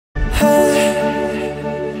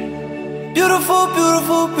Beautiful,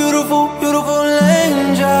 beautiful, beautiful, beautiful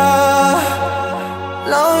angel.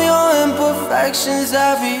 Love your imperfections,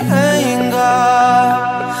 every anger.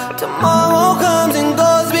 Tomorrow comes and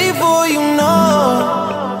goes before you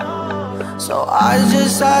know. So I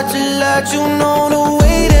just had to let you know the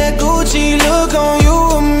way that Gucci look on you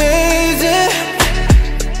amazing.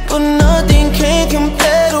 But nothing can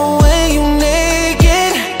compare the way you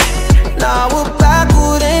naked. Now we're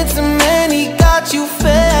backward into many, got you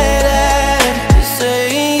faded. You're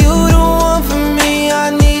saying you the one for me,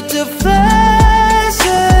 I need to flex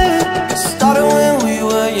it. Started when we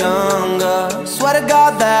were younger. Swear to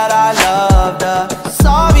God that I loved her.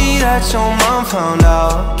 Sorry that your mom found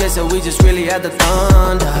out. Guess that we just really had the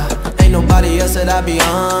thunder. Ain't nobody else that I be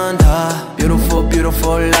under. Beautiful,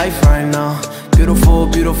 beautiful life right now. Beautiful,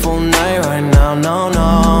 beautiful night right now. No,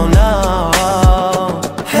 no, no.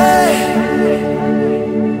 Hey,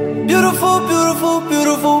 beautiful, beautiful,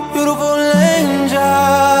 beautiful, beautiful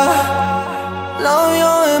angel. Love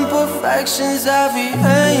your imperfections, every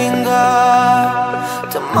anger.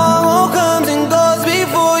 Tomorrow comes and goes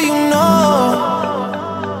before you know.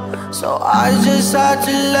 So I just had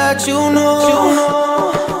to let you know.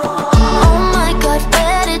 Oh my God,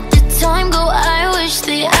 where did the time go? I wish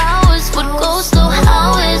the hours would go slow.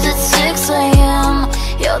 How is it 6 AM?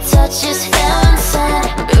 Your touch is heaven sent.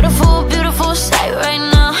 Beautiful, beautiful sight right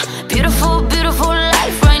now. Beautiful, beautiful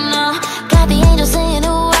life right now. Got the angels saying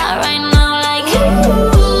ooh ah right now. Like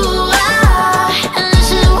ooh ah. And this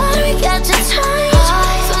is why we got to touch.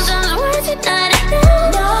 Sometimes words are not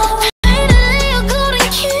enough. Finally a golden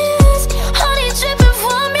kiss. Honey dripping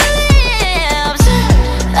from your lips.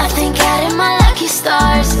 I thank God in my lucky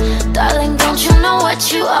stars. Darling, don't you know what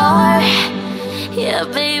you are? Yeah,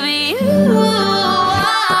 baby, you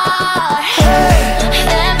are.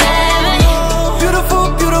 Yeah, baby. Beautiful,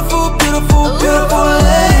 beautiful, beautiful, beautiful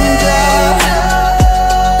angel.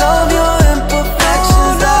 Love your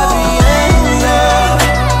imperfections, every anger.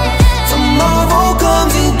 Tomorrow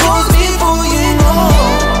comes and goes before you know.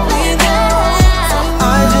 I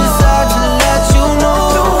just had to let you know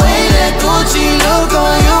the way that Gucci look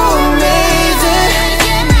on you amazing.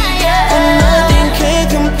 And nothing can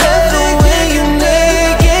compare the way you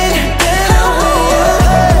naked.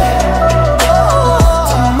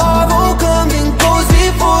 Tomorrow comes and goes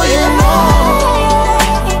before you know.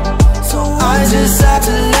 So I just had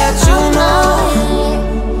to let you know.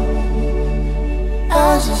 I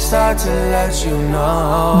just had to let you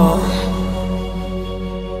know.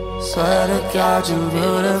 Swear to God, you're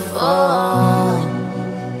beautiful.